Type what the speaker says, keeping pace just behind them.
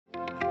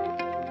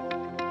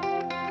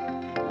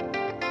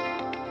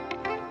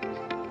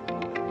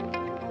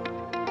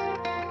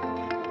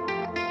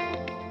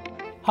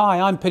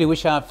Hi, I'm Peter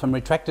Wishart from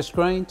Retractor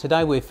Screen.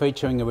 Today we're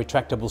featuring a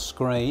retractable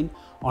screen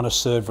on a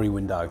Servery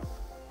window.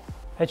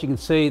 As you can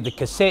see, the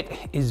cassette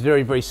is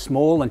very, very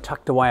small and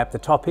tucked away up the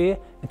top here.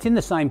 It's in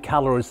the same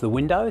colour as the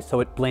window,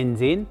 so it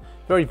blends in.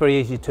 Very, very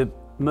easy to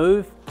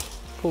move.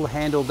 Pull the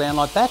handle down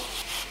like that.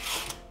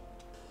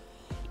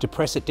 To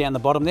press it down the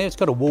bottom there, it's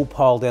got a wool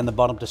pile down the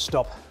bottom to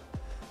stop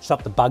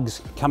the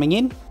bugs coming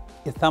in.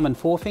 Your thumb and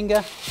forefinger,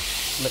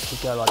 lets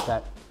it go like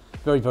that.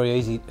 Very, very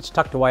easy. It's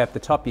tucked away up the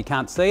top, you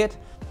can't see it.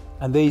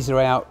 And these are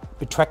our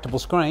retractable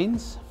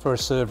screens for a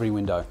Servery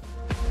window.